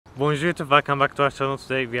Bonjour, welcome back to our channel.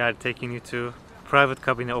 Today we are taking you to private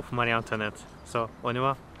cabinet of Marie Antoinette. So, on y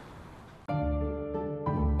va.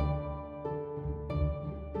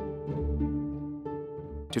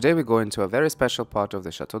 Today we go into a very special part of the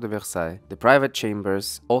Château de Versailles, the private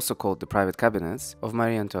chambers, also called the private cabinets, of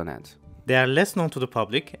Marie Antoinette. They are less known to the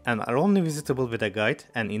public and are only visitable with a guide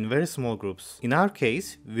and in very small groups. In our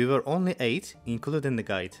case, we were only 8, including the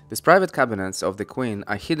guide. These private cabinets of the Queen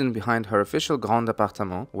are hidden behind her official grand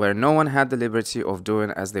appartement, where no one had the liberty of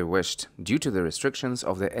doing as they wished, due to the restrictions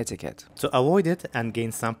of the etiquette. To avoid it and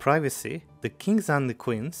gain some privacy, the kings and the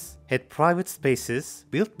queens had private spaces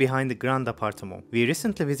built behind the grand appartement. We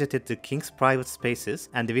recently visited the king's private spaces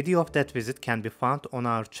and the video of that visit can be found on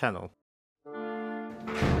our channel.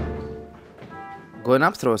 Going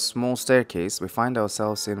up through a small staircase, we find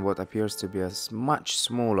ourselves in what appears to be a much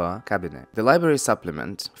smaller cabinet. The library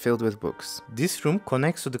supplement filled with books. This room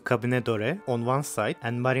connects to the Cabinet Doré on one side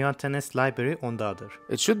and Marie Antoinette's library on the other.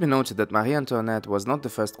 It should be noted that Marie Antoinette was not the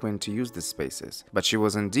first queen to use these spaces, but she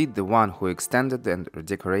was indeed the one who extended and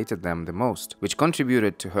decorated them the most, which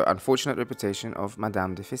contributed to her unfortunate reputation of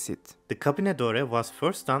Madame Deficit. The Cabinet Doré was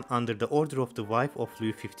first done under the order of the wife of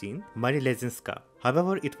Louis XV, Marie Lezinska.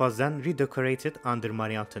 However, it was then redecorated under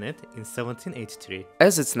Marie Antoinette in 1783.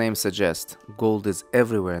 As its name suggests, gold is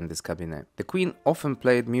everywhere in this cabinet. The queen often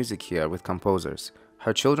played music here with composers.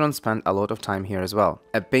 Her children spent a lot of time here as well.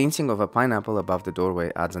 A painting of a pineapple above the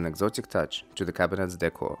doorway adds an exotic touch to the cabinet's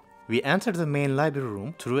decor. We entered the main library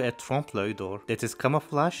room through a trompe-l'œil door that is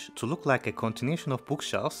camouflaged to look like a continuation of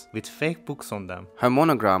bookshelves with fake books on them. Her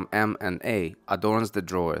monogram M and A adorns the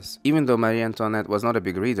drawers. Even though Marie Antoinette was not a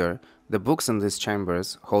big reader, the books in these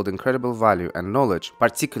chambers hold incredible value and knowledge,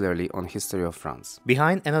 particularly on history of France.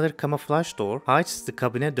 Behind another camouflage door hides the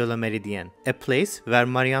Cabinet de la Méridienne, a place where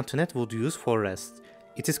Marie Antoinette would use for rest.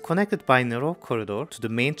 It is connected by a narrow corridor to the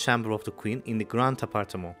main chamber of the Queen in the Grand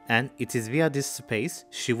Appartement, and it is via this space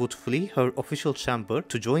she would flee her official chamber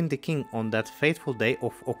to join the King on that fateful day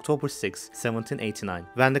of October 6, 1789,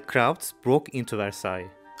 when the crowds broke into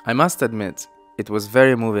Versailles. I must admit, it was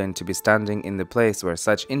very moving to be standing in the place where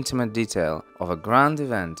such intimate detail of a grand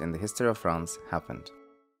event in the history of France happened.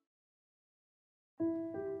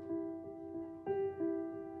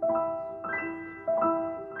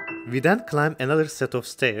 We then climb another set of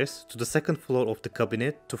stairs to the second floor of the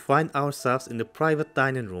cabinet to find ourselves in the private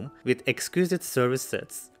dining room with exquisite service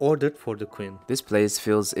sets ordered for the Queen. This place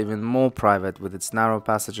feels even more private with its narrow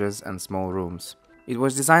passages and small rooms. It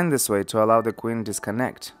was designed this way to allow the Queen to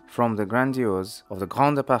disconnect from the grandiose of the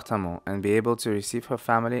Grand Appartement and be able to receive her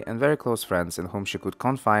family and very close friends in whom she could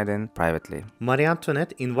confide in privately. Marie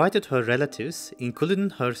Antoinette invited her relatives,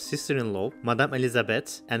 including her sister-in-law, Madame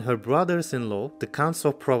Elisabeth, and her brothers-in-law, the Counts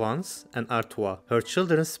of Provence and Artois. Her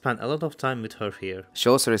children spent a lot of time with her here. She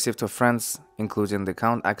also received her friends, including the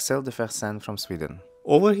Count CHâTEAU de Versailles from Sweden.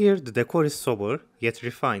 Over here, the decor is sober, yet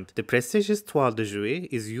refined. The prestigious toile de jouy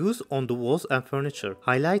is used on the walls and furniture,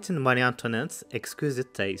 highlighting Marie Antoinette's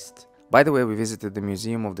exquisite taste. By the way, we visited the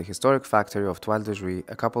Museum of the Historic Factory of Toile de Jouy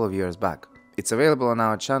a couple of years back. It's available on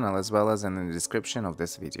our channel as well as in the description of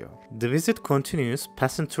this video. The visit continues,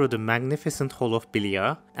 passing through the magnificent hall of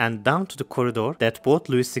Billard and down to the corridor that both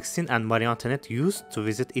Louis XVI and Marie Antoinette used to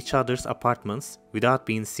visit each other's apartments without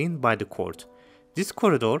being seen by the court. This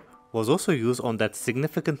corridor was also used on that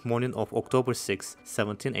significant morning of October 6,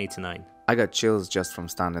 1789. I got chills just from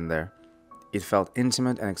standing there. It felt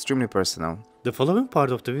intimate and extremely personal. The following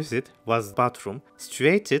part of the visit was the bathroom,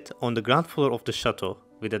 situated on the ground floor of the chateau,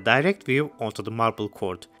 with a direct view onto the marble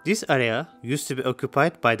court. This area used to be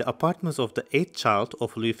occupied by the apartments of the 8th child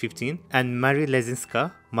of Louis XV and Marie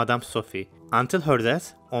Lezinska, Madame Sophie, until her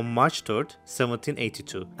death on March 3,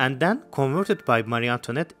 1782, and then converted by Marie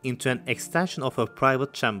Antoinette into an extension of her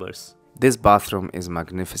private chambers. This bathroom is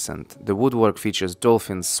magnificent. The woodwork features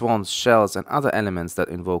dolphins, swans, shells, and other elements that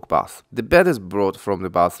invoke bath. The bed is brought from the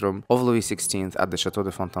bathroom of Louis XVI at the Château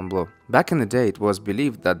de Fontainebleau. Back in the day, it was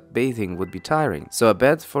believed that bathing would be tiring, so a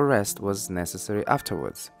bed for rest was necessary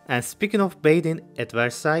afterwards. And speaking of bathing at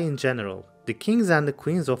Versailles in general, the kings and the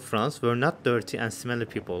queens of France were not dirty and smelly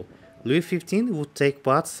people. Louis XV would take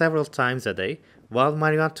baths several times a day, while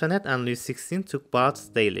Marie Antoinette and Louis XVI took baths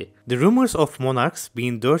daily. The rumors of monarchs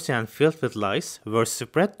being dirty and filled with lice were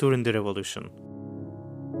spread during the Revolution.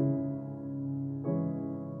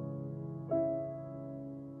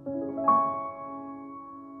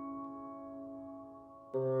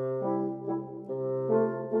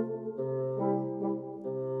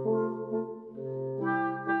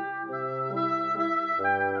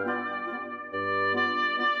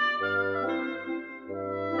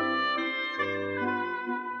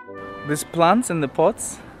 These plants in the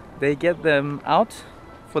pots They get them out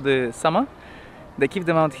for the summer, they keep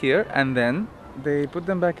them out here, and then they put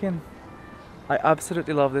them back in. I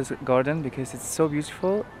absolutely love this garden because it's so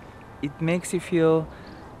beautiful. It makes you feel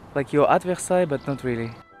like you're at Versailles, but not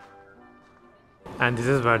really. And this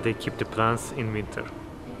is where they keep the plants in winter.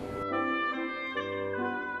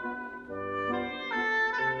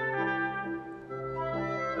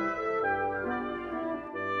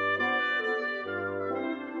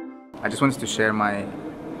 I just wanted to share my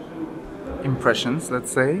impressions,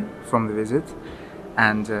 let's say, from the visit,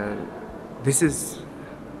 and this is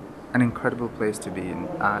an incredible place to be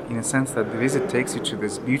in a sense that the visit takes you to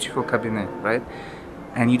this beautiful cabinet, right?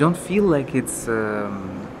 And you don't feel like it's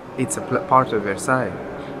a part of Versailles,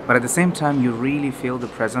 but at the same time you really feel the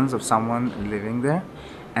presence of someone living there.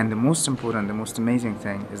 And the most important, the most amazing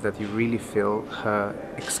thing is that you really feel her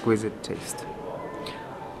exquisite taste,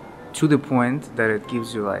 to the point that it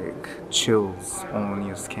gives you like chills on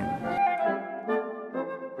your skin.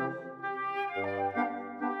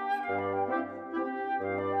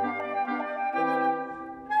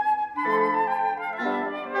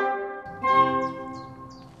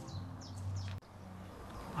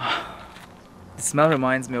 The smell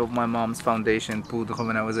reminds me of my mom's foundation poudre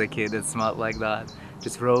when I was a kid. It smelled like that.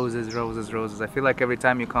 Just roses, roses, roses. I feel like every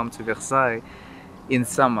time you come to Versailles in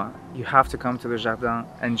summer, you have to come to the jardin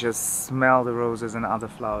and just smell the roses and other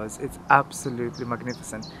flowers. It's absolutely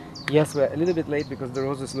magnificent. Yes, we're a little bit late because the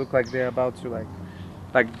roses look like they're about to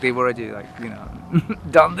like they've already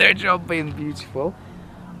done their job being beautiful.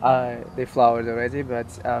 They flowered already, but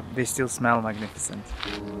they still smell magnificent.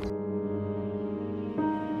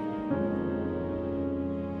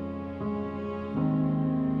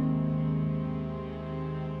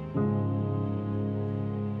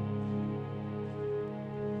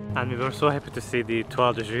 And we were so happy to see the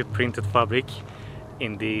Toile de Juillet printed fabric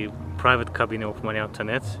in the private cabinet of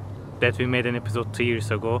Marie-Antoinette that we made an episode 2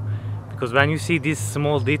 years ago. Because when you see these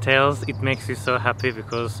small details, it makes you so happy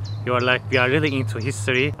because you are like, we are really into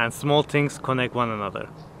history and small things connect one another.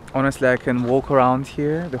 Honestly, I can walk around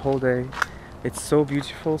here the whole day. It's so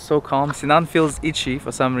beautiful, so calm. Sinan feels itchy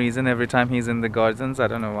for some reason every time he's in the gardens. I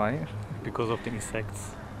don't know why. Because of the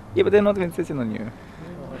insects. Yeah, but they're not even sitting on you.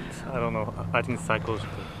 I don't know, I think it's psychological.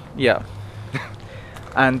 Yeah.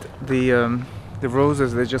 And the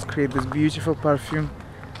roses, they just create this beautiful perfume.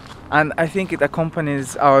 And I think it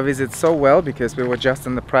accompanies our visit so well because we were just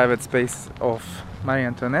in the private space of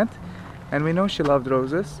Marie-Antoinette. And we know she loved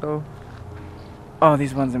roses, so... Oh,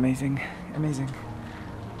 this one's amazing, amazing.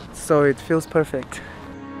 So it feels perfect.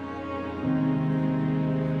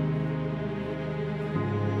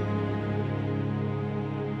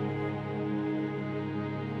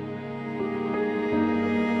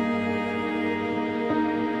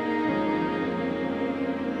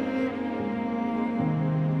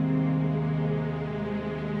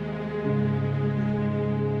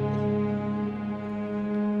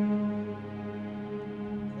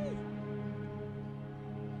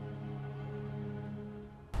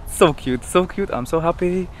 So cute, so cute. I'm so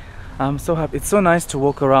happy. I'm so happy. It's so nice to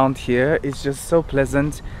walk around here. It's just so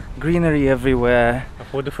pleasant. Greenery everywhere.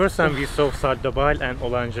 For the first time we saw Salle de Bal and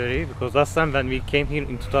Orangerie, because last time when we came here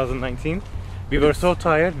in 2019 we were so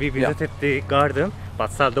tired. We visited the garden,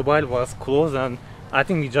 but Salle de Bal was closed, and I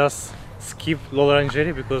think we just skipped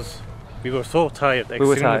L'Orangerie because we were so tired,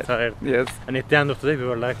 extremely tired. Yes. And at the end of the day we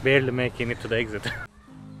were like barely making it to the exit.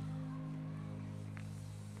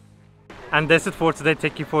 And that's it for today.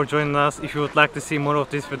 Thank you for joining us. If you would like to see more of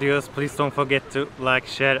these videos, please don't forget to like,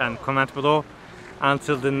 share and comment below.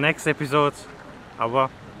 Until the next episode, au revoir.